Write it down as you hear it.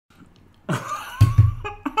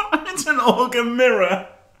Ogre mirror.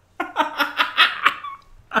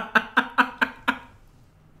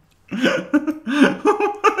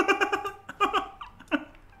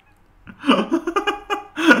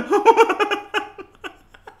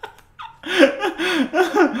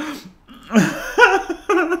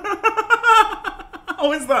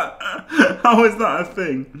 How is that? How is that a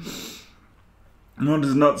thing? One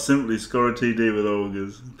does not simply score a TD with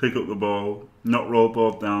Ogres, pick up the ball, not roll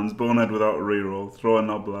both downs, bonehead without a reroll, throw a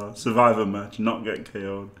knobbler, survive a match, not get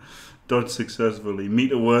KO'd, dodge successfully,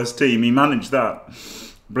 meet a worse team. He managed that.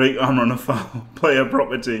 Break armor on a foul, play a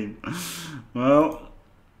proper team. Well,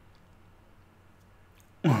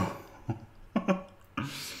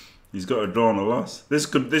 he's got a draw and a loss. This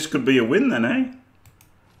could be a win then, eh?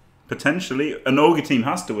 Potentially. An Ogre team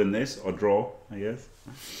has to win this, or draw, I guess.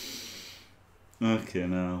 Okay,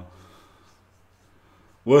 now.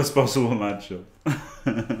 Worst possible matchup.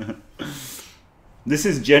 This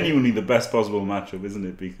is genuinely the best possible matchup, isn't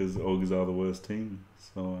it? Because Ogres are the worst team.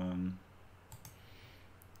 So,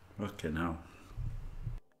 okay, now.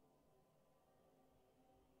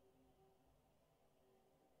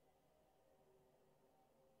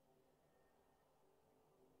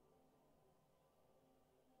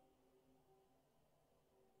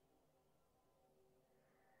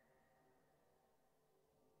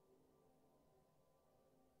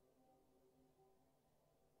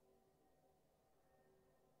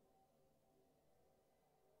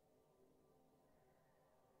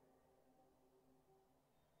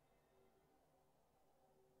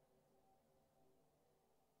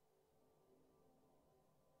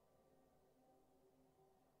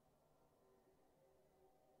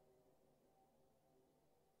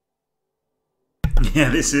 Yeah,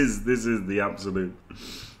 this is the absolute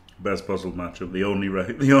best possible matchup. The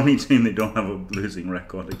only team they don't have a losing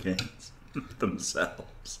record against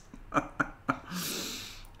themselves.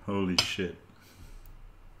 Holy shit.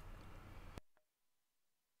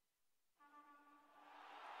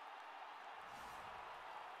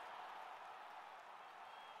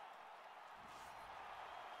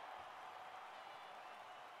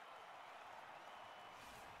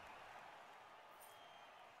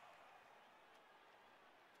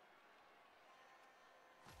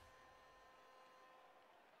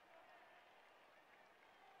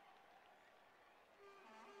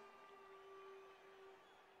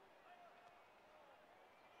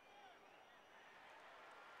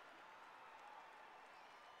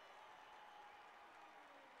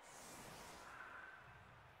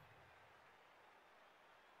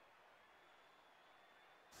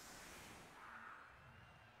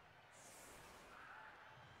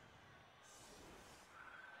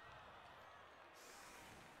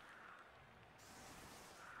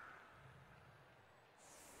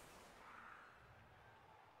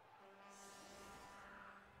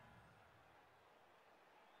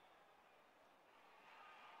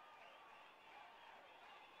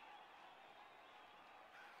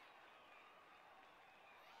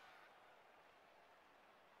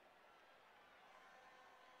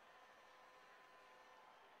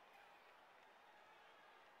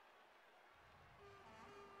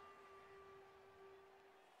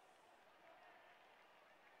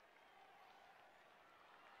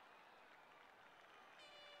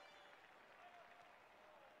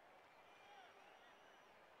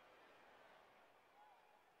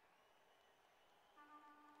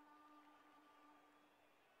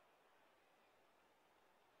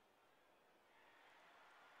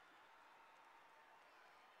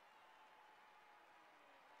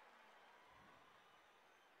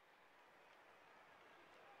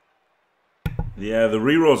 Yeah, the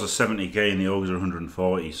rerolls are 70k and the Ogres are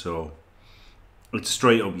 140, so it's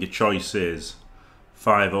straight up your choice is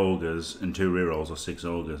 5 Ogres and 2 rerolls or 6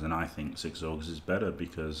 Ogres, and I think 6 Ogres is better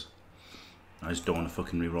because I just don't want to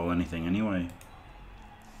fucking reroll anything anyway.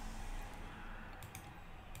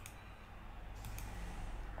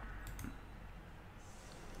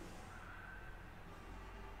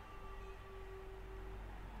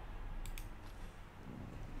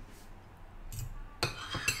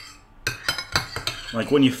 Like,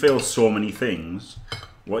 when you fail so many things,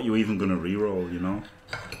 what are you even going to reroll, you know?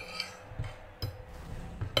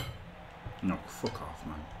 No, fuck off,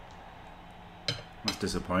 man. That's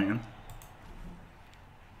disappointing.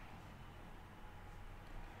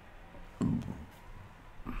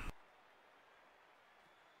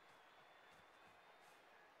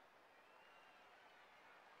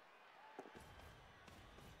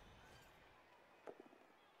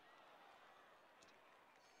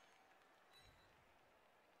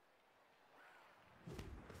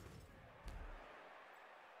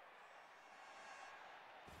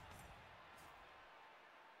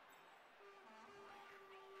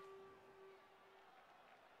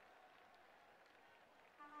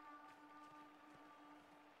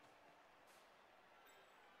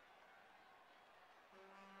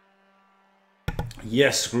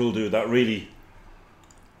 Yes, Scroll Dude, that really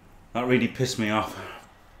pissed me off.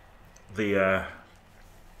 The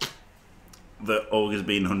Ogres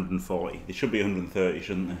being 140. They should be 130,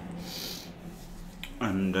 shouldn't they?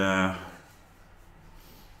 And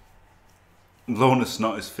Lona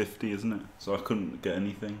Snot is 50, isn't it? So I couldn't get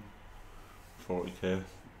anything. 40k.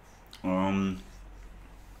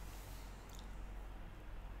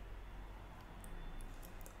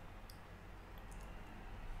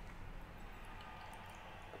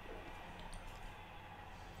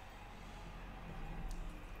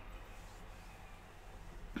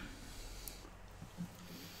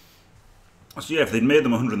 So yeah, if they'd made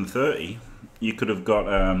them 130, you could have got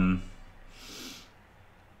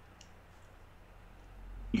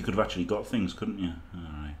you could have actually got things, couldn't you?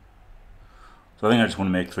 Alright. So I think I just want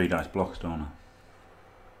to make 3 dice blocks, don't I?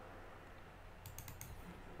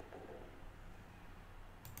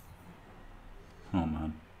 Oh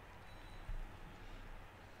man.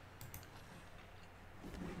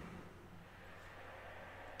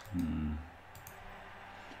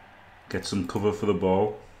 Get some cover for the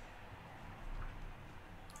ball.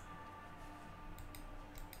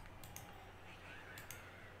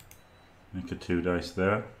 Make a 2 dice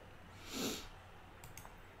there.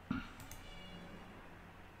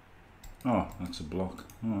 Oh, that's a block.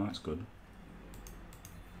 Oh, that's good.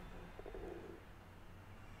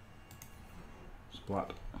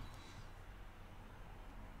 Splat.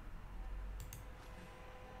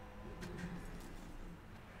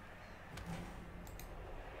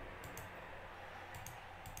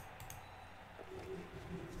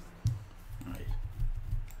 Right.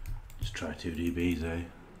 Just try 2 DBs, eh?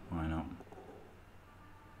 Why not?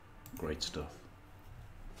 Great stuff.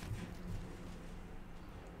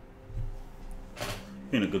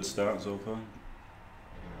 Been a good start so far.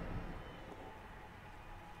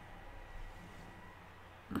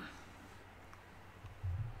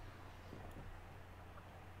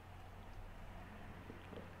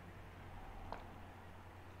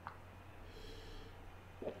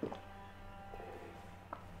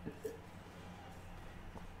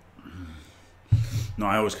 No,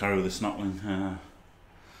 I always carry the Snotling.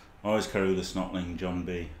 I always carry the Snotling John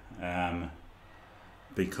B.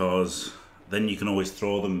 Because then you can always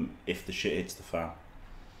throw them if the shit hits the fan,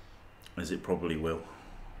 as it probably will.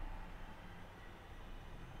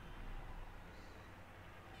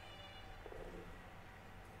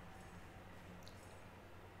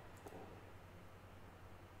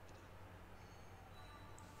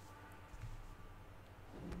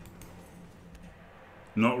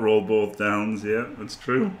 Not roll both downs, yeah, that's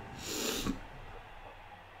true.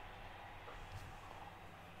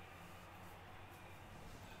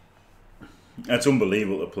 That's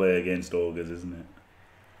unbelievable to play against Ogres, isn't it?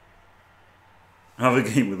 Have a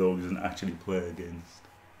game with Ogres and actually play against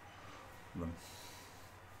them.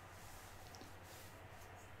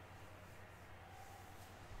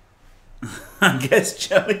 I guess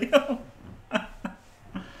Chelio.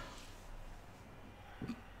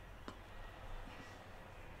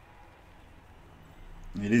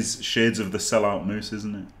 It is shades of the sellout moose,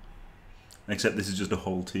 isn't it? Except this is just a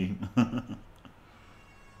whole team.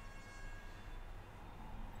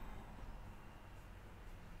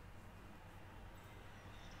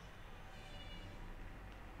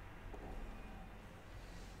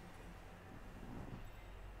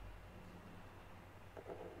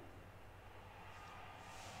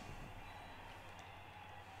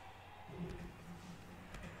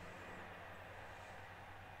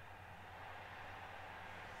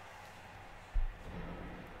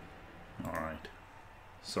 Alright.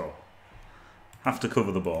 So, have to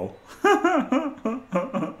cover the ball.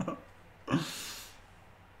 I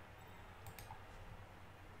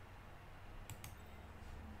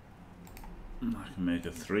can make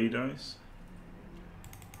a 3 dice.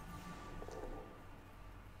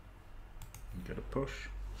 Get a push.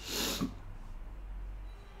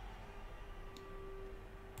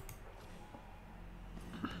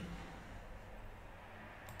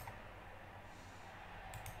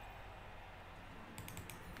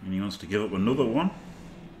 And he wants to give up another one.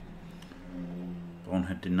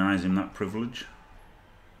 Bonehead denies him that privilege.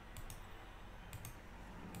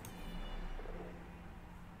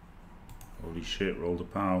 Holy shit, rolled a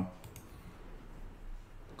pow.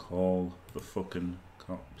 Call the fucking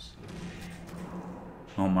cops.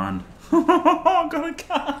 Oh man. Got a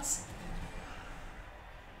Kaz.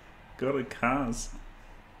 Got a Kaz.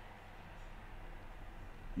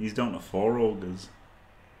 He's down to 4 Ogres.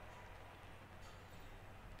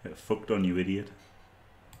 Get fucked on, you idiot.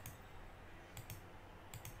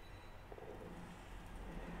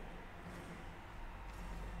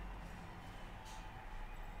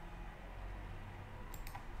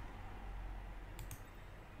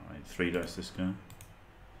 Alright, 3 dice this guy.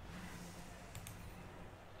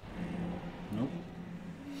 Nope.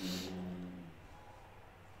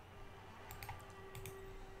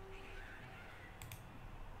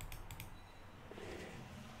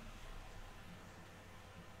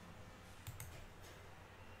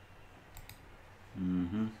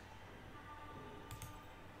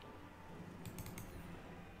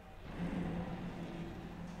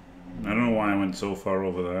 I don't know why I went so far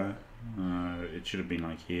over there. It should have been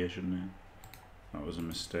like here, shouldn't it? That was a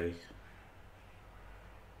mistake.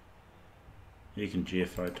 You can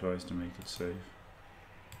GFI twice to make it safe.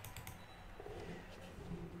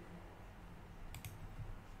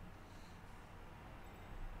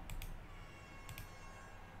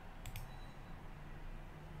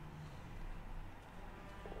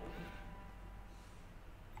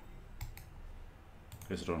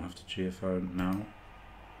 Guess I don't have to GFI now.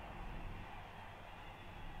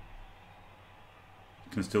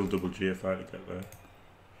 You can still double GFI to get there.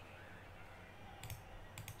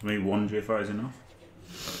 Maybe 1 GFI is enough.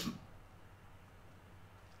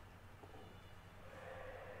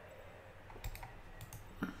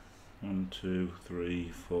 1, 2, 3,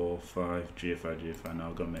 4, 5 GFI. Now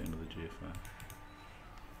I've got to make another GFI.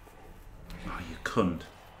 Oh, you cunt.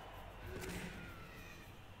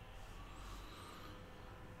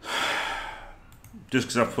 Just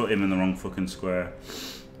because I put him in the wrong fucking square.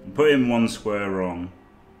 Put him 1 square wrong.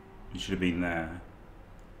 He should have been there.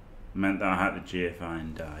 Meant that I had to GFI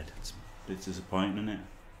and died. It's a bit disappointing, isn't it?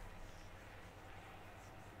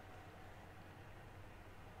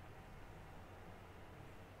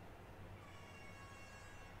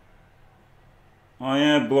 Oh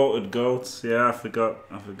yeah, bloated goats. Yeah, I forgot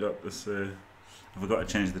this. I forgot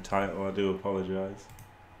to change the title. I do apologise.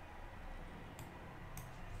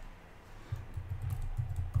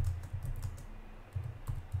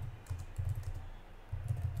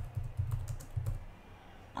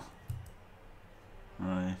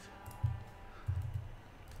 Right.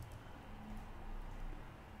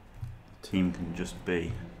 The team can just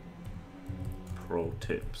be pro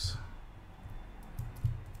tips.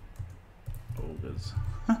 Ogres.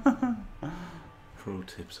 Pro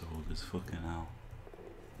tips ogres, fucking hell.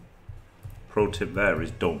 Pro tip there is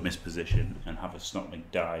don't miss position and have a snotling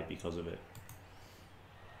die because of it.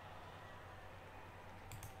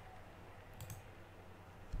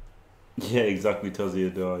 Yeah, exactly, Tozzy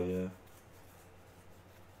Adore, yeah.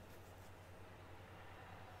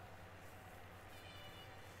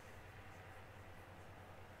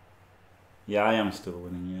 Yeah, I am still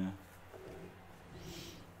winning, yeah.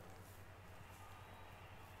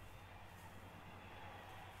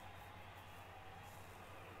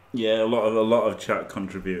 Yeah, a lot of chat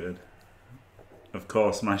contributed. Of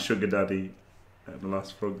course, my sugar daddy at the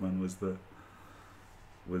last Frogman was the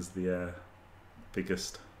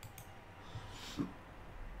biggest.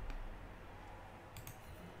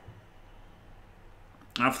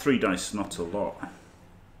 I have 3 dice, not a lot.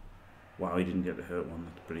 Wow, he didn't get the hurt one.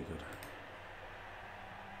 That's pretty good.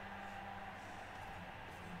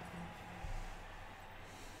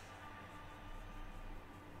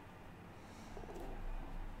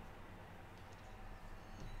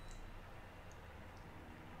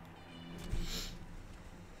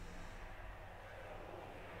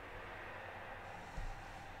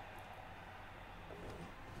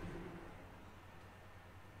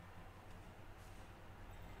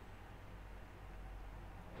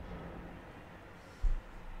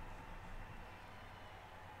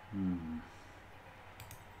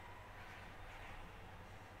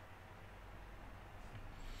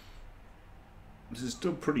 This is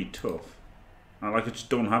still pretty tough. I just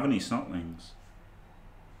don't have any snotlings.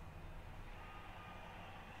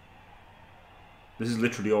 This is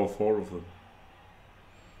literally all 4 of them.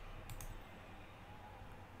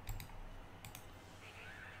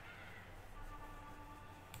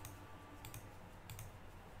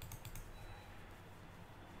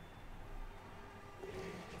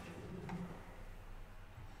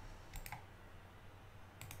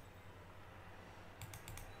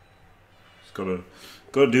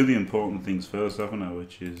 Got to do the important things first, haven't I?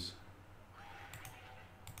 Which is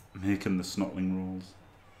making the snotling rolls.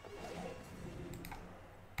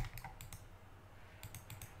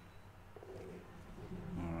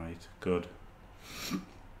 All right, good.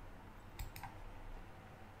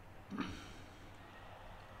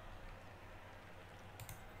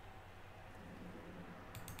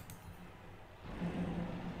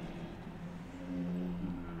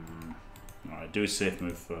 All right, do a safe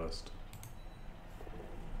move first.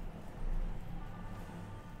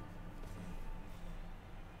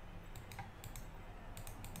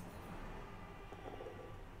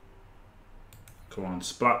 Come on,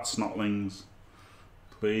 splat snotlings,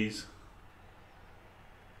 please.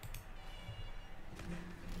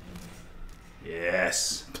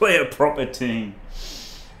 Yes, play a proper team.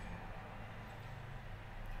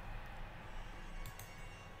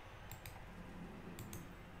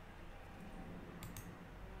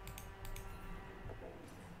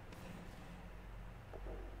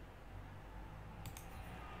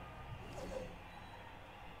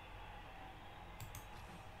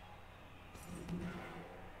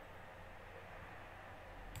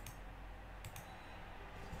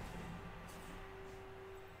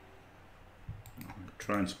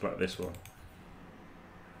 Try and splat this one.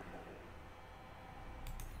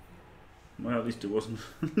 Well, at least it wasn't.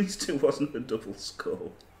 At least it wasn't a double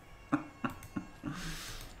skull. I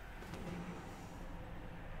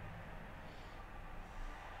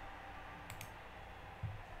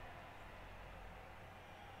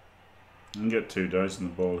can get 2 dice in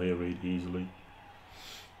the ball here really easily.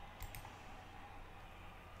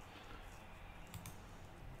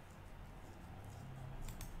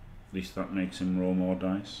 At least that makes him roll more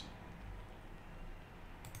dice.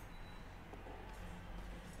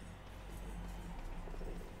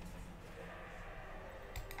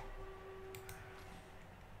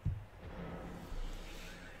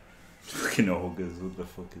 Fucking ogres, what the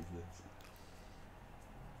fuck is this?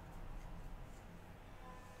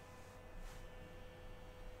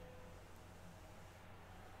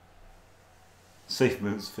 Safe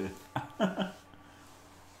moves 5th.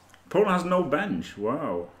 Paul has no bench,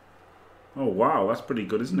 wow. Oh wow, that's pretty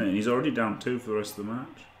good, isn't it? And he's already down 2 for the rest of the match.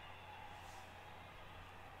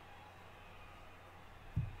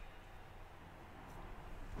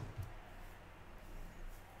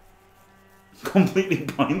 Completely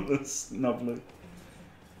pointless, Nobly.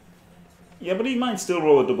 Yeah, but he might still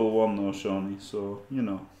roll a double 1 though, Shawnee, so, you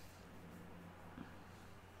know.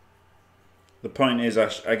 The point is,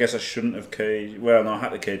 I guess I shouldn't have caged. Well, no, I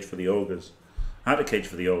had to cage for the ogres. I had to cage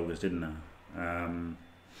for the ogres, didn't I?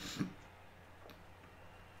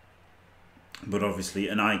 But obviously,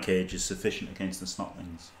 an eye cage is sufficient against the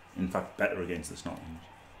snotlings. In fact, better against the snotlings.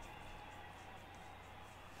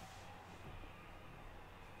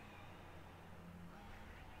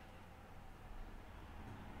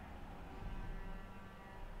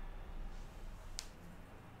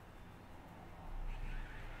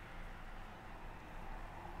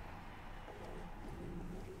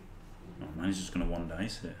 Oh man, he's just going to 1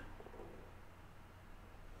 dice here.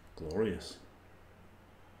 Glorious.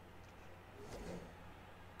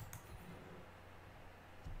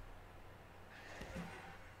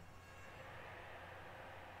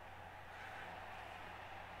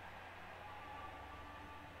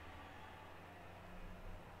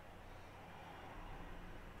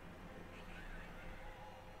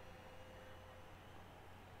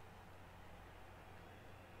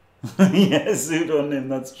 Yeah, pseudonym,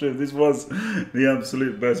 that's true. This was the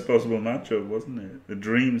absolute best possible matchup, wasn't it? The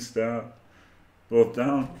dream start. Both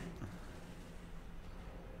down.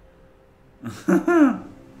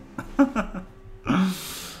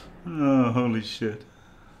 Oh, holy shit.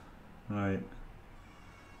 Right.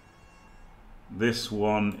 This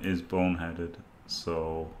one is boneheaded,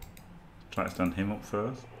 so try to stand him up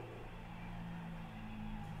first.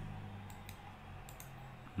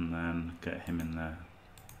 And then get him in there.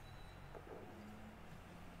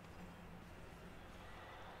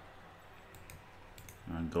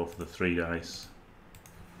 And go for the 3 dice.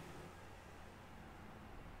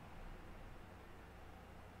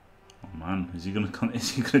 Oh man, is he gonna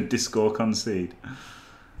disco concede?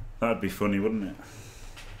 That'd be funny, wouldn't it?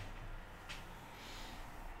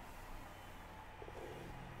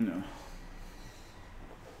 No.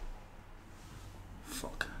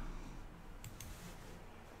 Fuck.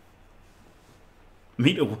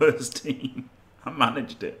 Meet a worse team. I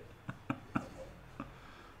managed it.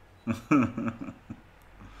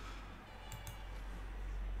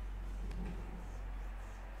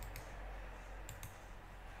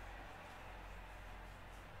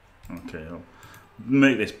 Okay, I'll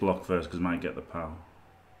make this block first because I might get the power.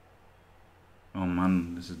 Oh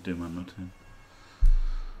man, this is doing my nut in.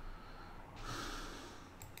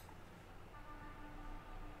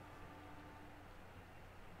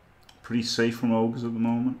 Pretty safe from ogres at the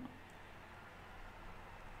moment.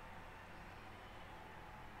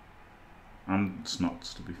 And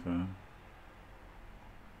snots, to be fair.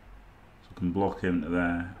 So I can block him to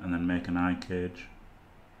there and then make an eye cage.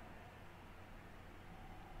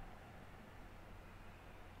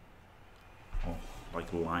 Oh,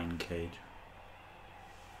 like a line cage.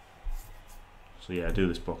 So yeah, do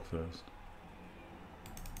this block first.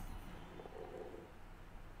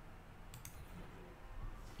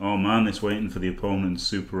 Oh man, this waiting for the opponent's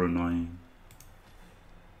super annoying.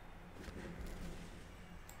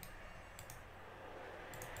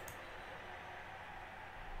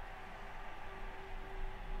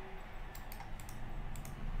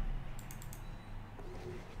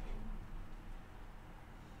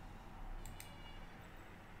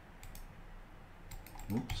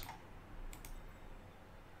 Oops.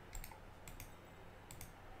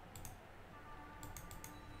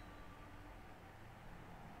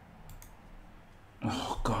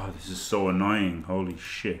 Oh god, this is so annoying. Holy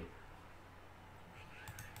shit.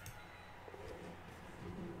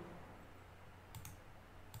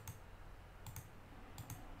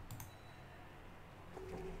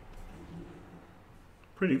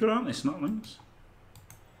 Pretty good, aren't they, Snotlings?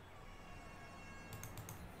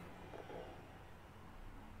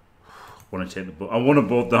 I want to take the ball. I want to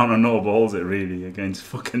bolt down and no balls it really against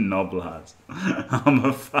fucking Noblads. I'm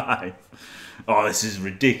a 5. Oh, this is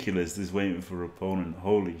ridiculous. This waiting for opponent.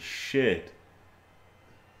 Holy shit.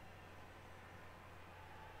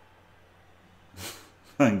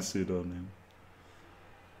 Thanks, pseudonym.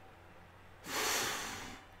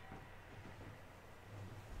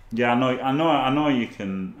 Yeah, I know you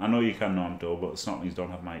can know I'm dull, but Snotlings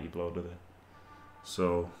don't have Mighty Blow, do they?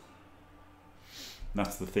 So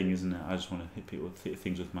that's the thing, isn't it? I just want to hit people with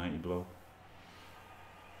things with Mighty Blow.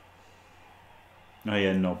 Oh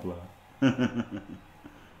yeah, Nobler.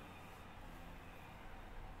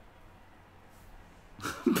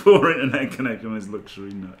 Poor internet connection on his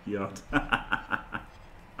luxury yacht.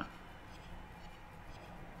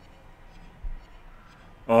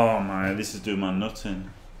 Oh my, this is doing my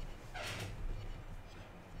nutting.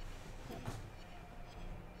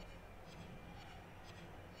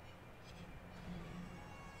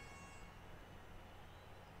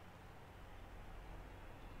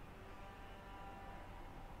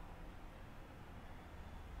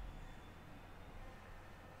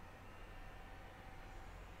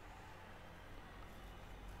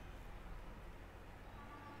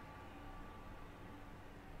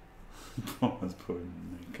 Paul's putting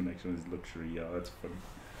connection with his luxury yacht. That's funny.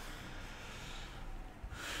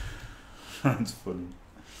 That's funny.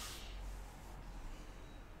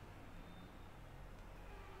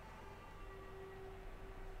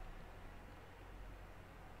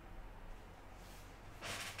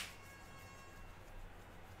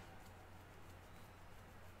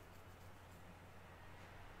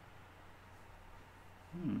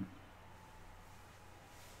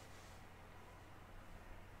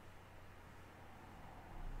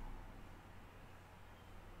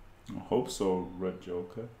 I hope so, Red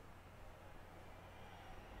Joker.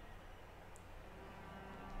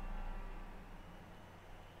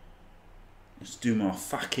 Let's do more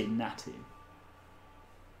fucking natty.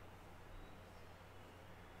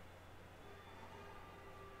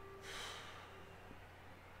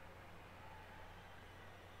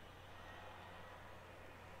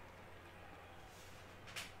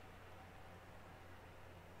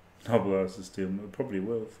 Double has to steal. Probably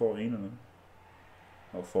will. 14 of them.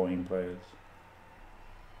 Or 14 players.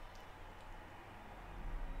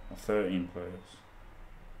 Or 13 players.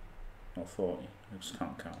 Or 40. I just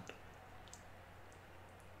can't count.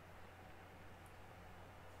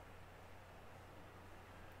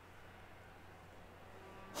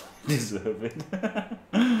 Deserve it.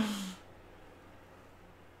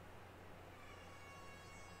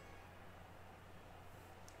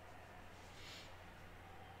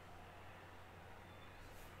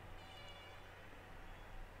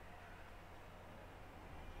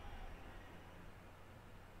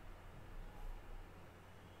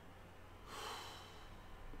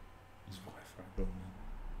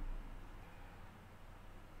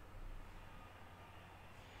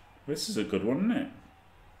 This is a good one, isn't it?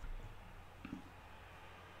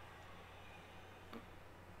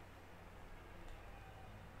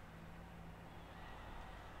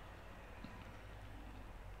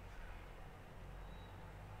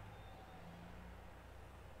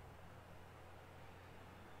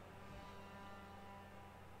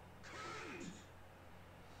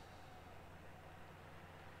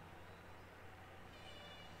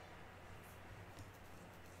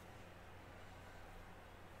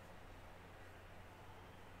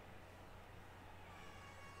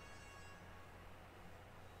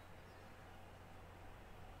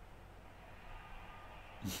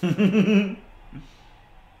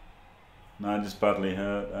 No, just badly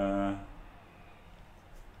hurt.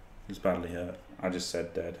 Just badly hurt. I just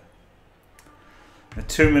said dead. A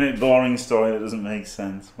 2-minute boring story that doesn't make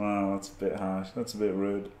sense. Wow, that's a bit harsh. That's a bit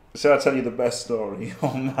rude. Shall I tell you the best story?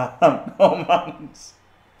 Oh man, oh man.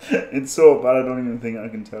 It's so bad I don't even think I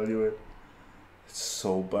can tell you it. It's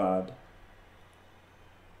so bad.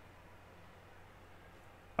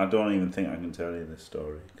 I don't even think I can tell you this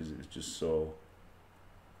story because it was just so.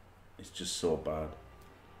 It's just so bad.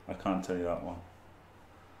 I can't tell you that one.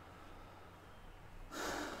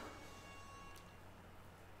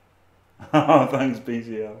 Oh, thanks,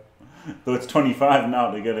 BCL. Though it's 25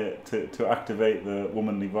 now to get it to activate the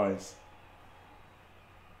womanly voice.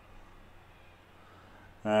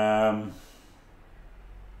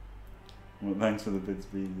 Well, thanks for the bits,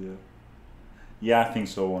 BCL. Yeah, I think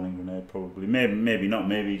so. Warning grenade, probably. Maybe not.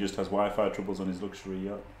 Maybe he just has Wi-Fi troubles on his luxury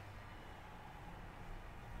yacht.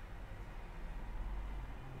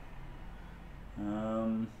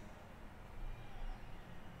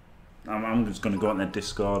 I'm just gonna go on their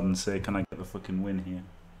Discord and say, can I get the fucking win here?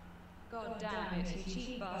 God damn it, you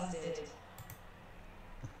cheap bastard.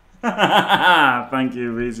 Thank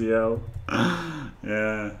you, VZL.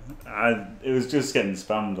 Yeah, it was just getting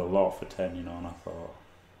spammed a lot for 10, you know, and I thought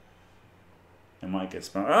it might get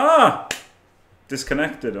spammed. Ah!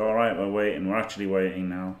 Disconnected. Alright, we're waiting. We're actually waiting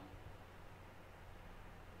now.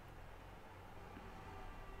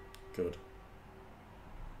 Good.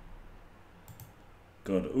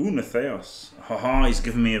 Good. Ooh, Natheos. Haha, he's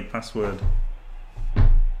given me a password.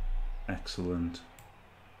 Excellent.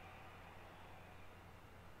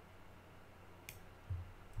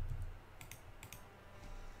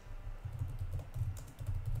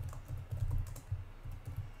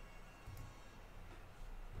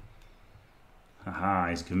 Haha,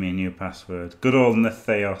 he's given me a new password. Good old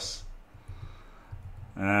Natheos.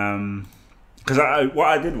 Because what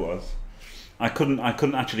I did was I couldn't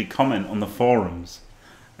actually comment on the forums.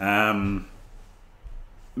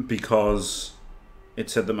 Because it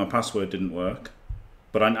said that my password didn't work,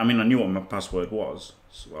 but I mean I knew what my password was.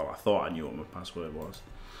 Well, I thought I knew what my password was.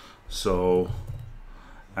 So,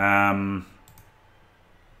 you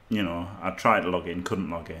know, I tried to log in, couldn't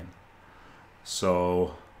log in.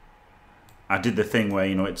 So I did the thing where,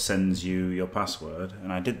 you know, it sends you your password,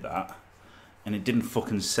 and I did that, and it didn't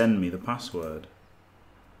fucking send me the password.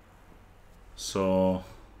 So.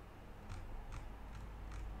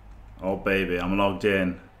 Oh baby, I'm logged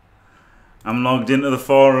in. I'm logged into the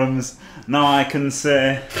forums. Now I can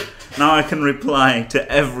say, now I can reply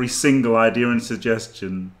to every single idea and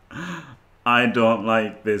suggestion. I don't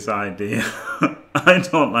like this idea. I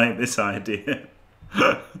don't like this idea.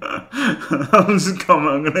 I'm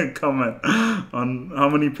gonna comment on how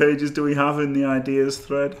many pages do we have in the ideas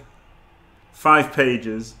thread? 5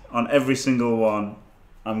 pages. On every single one,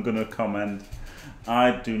 I'm gonna comment.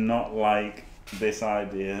 I do not like this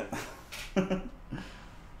idea.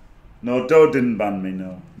 No, Doe didn't ban me,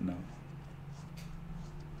 no.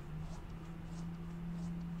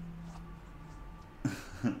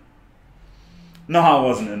 No, I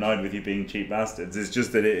wasn't annoyed with you being cheap bastards. It's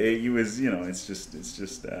just that it was, you know, it's just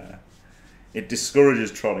it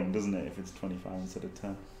discourages trolling, doesn't it, if it's 25 instead of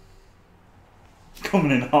 10.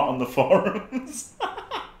 Coming in hot on the forums.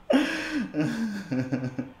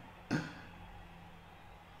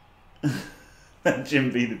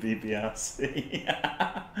 Jim B the BBRC.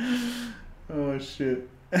 Oh shit.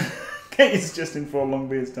 Kate's suggesting for long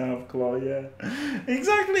beards to have claw, yeah.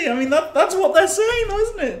 Exactly, I mean that's what they're saying though,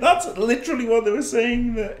 isn't it? That's literally what they were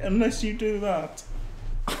saying, that unless you do that.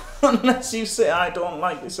 Unless you say I don't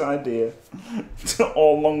like this idea,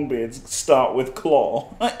 all longbeards start with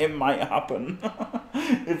claw, it might happen.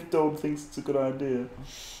 If Dode thinks it's a good idea.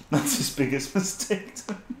 That's his biggest mistake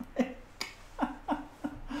to make.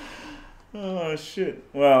 Oh shit.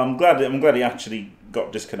 Well, I'm glad he actually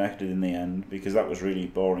got disconnected in the end, because that was really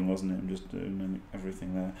boring, wasn't it? I'm just doing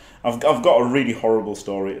everything there. I've got a really horrible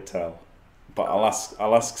story to tell, but I'll ask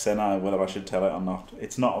Senai whether I should tell it or not.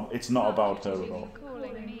 It's not about her at all.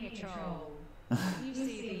 Calling me a troll. You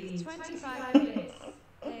see these 25 bits.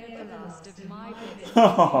 They are the last of my bits.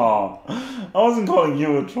 Oh, I wasn't calling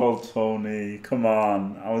you a troll, Tony. Come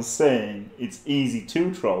on. I was saying it's easy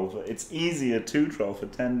to troll, but it's easier to troll for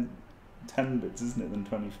 10 bits, isn't it, than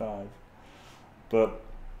 25? But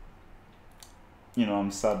you know,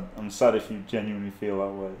 I'm sad if you genuinely feel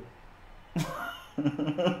that way.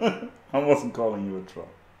 I wasn't calling you a troll.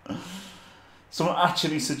 Someone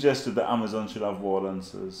actually suggested that Amazon should have war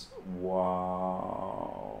dancers.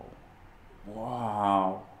 Wow.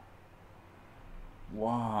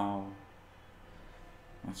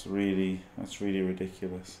 That's really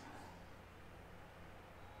ridiculous.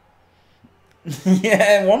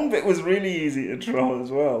 Yeah, one bit was really easy to troll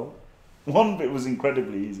as well. One bit was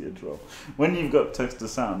incredibly easy to troll. When you've got text to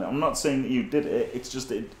sound, I'm not saying that you did it. It's just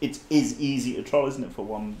that it is easy to troll, isn't it? For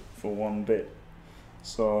one bit.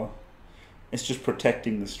 So it's just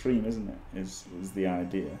protecting the stream, isn't it? Is the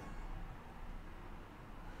idea.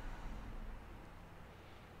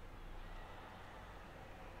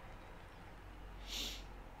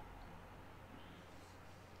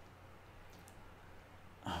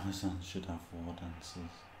 Artisans should have war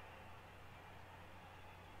dances.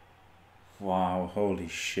 Wow, holy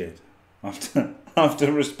shit. I have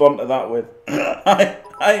to respond to that with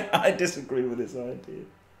I disagree with this idea.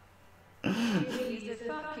 He's a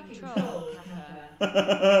fucking troll,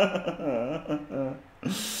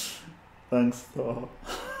 Thanks, Thor.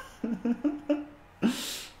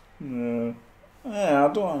 No. Yeah,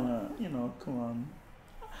 I don't wanna, you know, come on.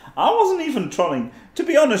 I wasn't even trolling. To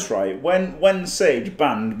be honest, right, when Sage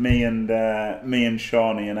banned me and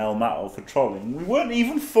Shawnee and El Mato for trolling, we weren't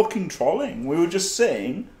even fucking trolling. We were just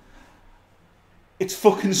saying it's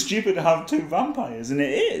fucking stupid to have 2 vampires, and it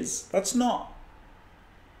is. That's not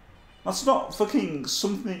fucking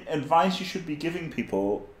something advice you should be giving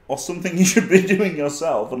people or something you should be doing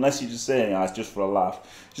yourself, unless you're just saying, it's just for a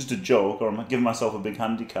laugh, just a joke, or I'm giving myself a big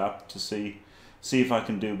handicap to see if I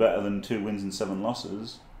can do better than 2 wins and 7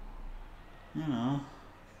 losses. You know.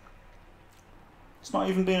 It's not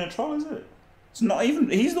even being a troll, is it? It's not even,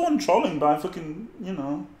 he's the one trolling by fucking, you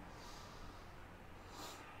know.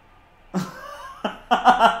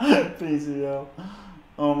 PCL.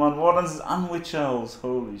 Oh man, what else is and witch elves?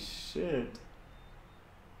 Holy shit.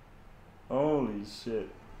 Holy shit.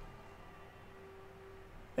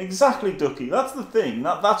 Exactly, Ducky. That's the thing.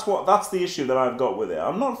 That's the issue that I've got with it.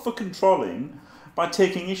 I'm not fucking trolling by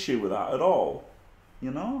taking issue with that at all.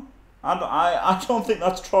 You know? I don't think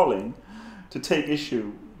that's trolling to take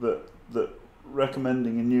issue that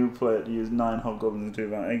recommending a new player to use 9 hobgoblins and 2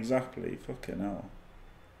 that. Exactly. Fucking hell.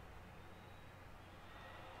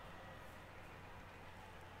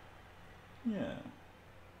 Yeah.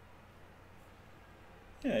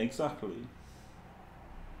 Yeah, exactly.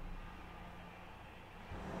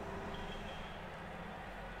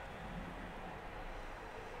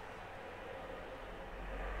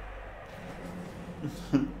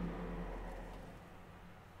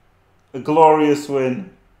 A glorious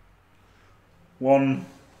win. 100%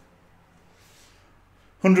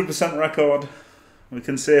 record. We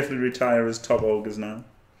can safely retire as top ogres now.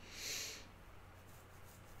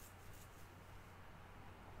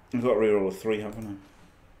 I've got a reroll of 3, haven't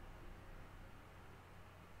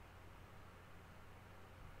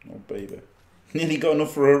I? Oh baby. Nearly got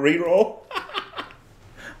enough for a reroll.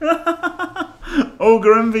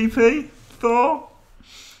 Ogre MVP. Thor.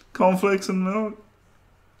 Cornflakes and milk.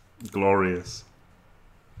 Glorious.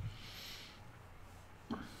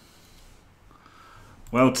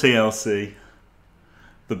 Well, TLC.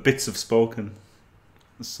 The bits have spoken.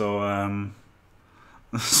 So,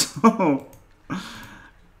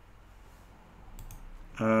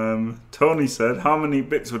 Tony said, how many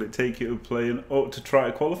bits would it take you to play to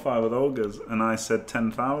try to qualify with ogres? And I said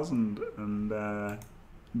 10,000, and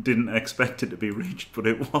didn't expect it to be reached, but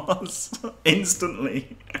it was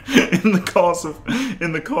instantly in the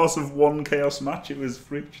course of 1 chaos match. It was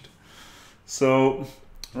reached. So,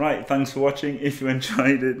 right, thanks for watching. If you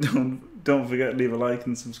enjoyed it, don't forget to leave a like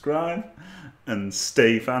and subscribe, and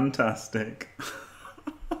stay fantastic.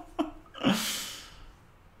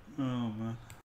 Oh man.